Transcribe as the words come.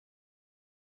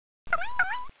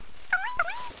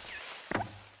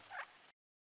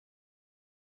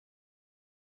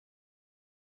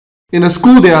In a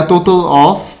school, there are a total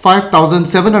of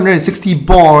 5,760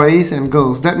 boys and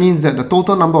girls. That means that the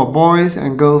total number of boys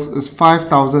and girls is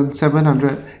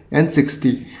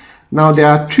 5,760. Now, there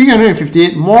are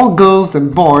 358 more girls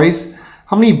than boys.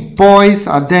 How many boys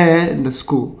are there in the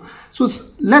school? So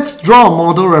let's draw a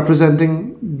model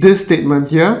representing this statement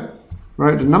here.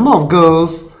 Right? The number of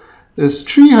girls is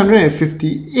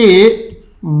 358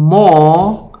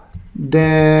 more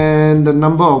than the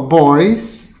number of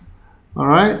boys.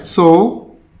 Alright,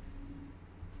 so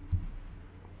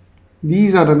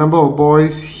these are the number of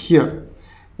boys here,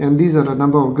 and these are the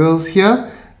number of girls here.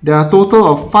 There are a total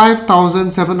of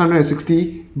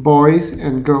 5,760 boys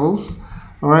and girls.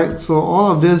 Alright, so all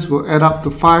of this will add up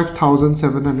to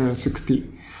 5,760.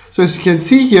 So as you can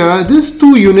see here, this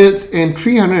 2 units and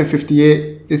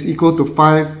 358 is equal to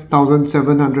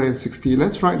 5,760.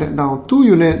 Let's write that down. 2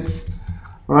 units,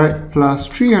 right, plus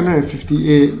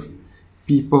 358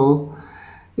 people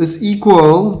is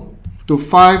equal to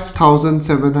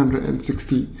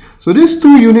 5,760. So these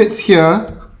 2 units here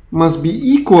must be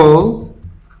equal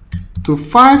to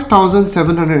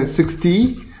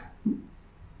 5,760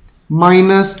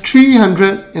 minus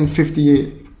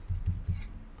 358.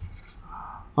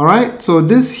 Alright, so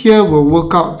this here will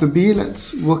work out to be,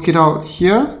 let's work it out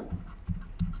here.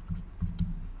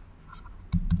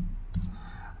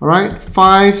 Alright,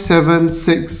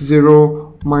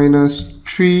 5760 minus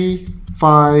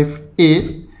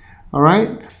 358.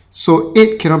 Alright, so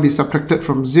 8 cannot be subtracted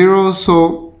from 0,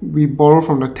 so we borrow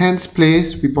from the tens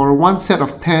place. We borrow one set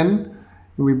of 10,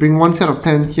 and we bring one set of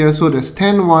 10 here, so there's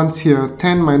 10 ones here.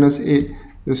 10 minus 8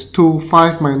 is 2,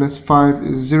 5 minus 5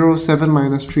 is 0, 7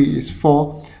 minus 3 is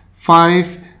 4,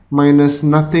 5 minus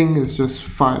nothing is just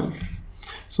 5.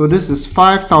 So this is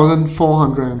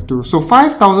 5,402. So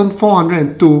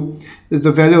 5,402 is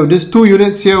the value of these 2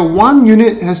 units here. 1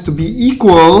 unit has to be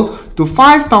equal to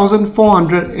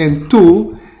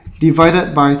 5,402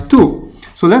 divided by 2.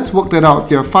 So let's work that out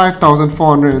here.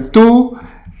 5,402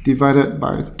 divided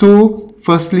by 2.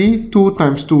 Firstly, 2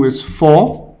 times 2 is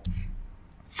 4.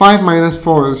 5 minus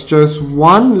 4 is just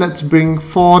 1. Let's bring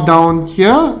 4 down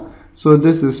here. So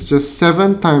this is just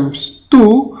 7 times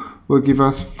 2 will give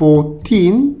us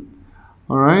 14.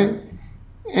 Alright.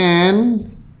 And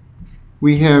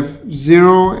we have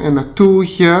 0 and a 2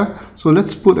 here. So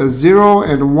let's put a 0,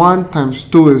 and 1 times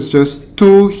 2 is just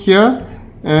 2 here.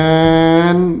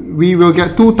 And we will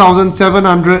get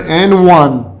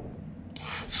 2,701.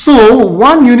 So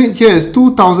 1 unit here is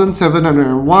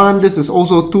 2,701. This is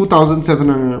also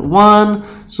 2,701.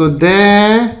 So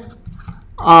there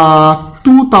are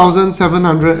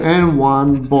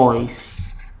 2,701 boys.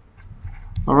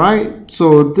 Alright,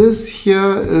 so this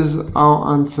here is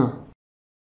our answer.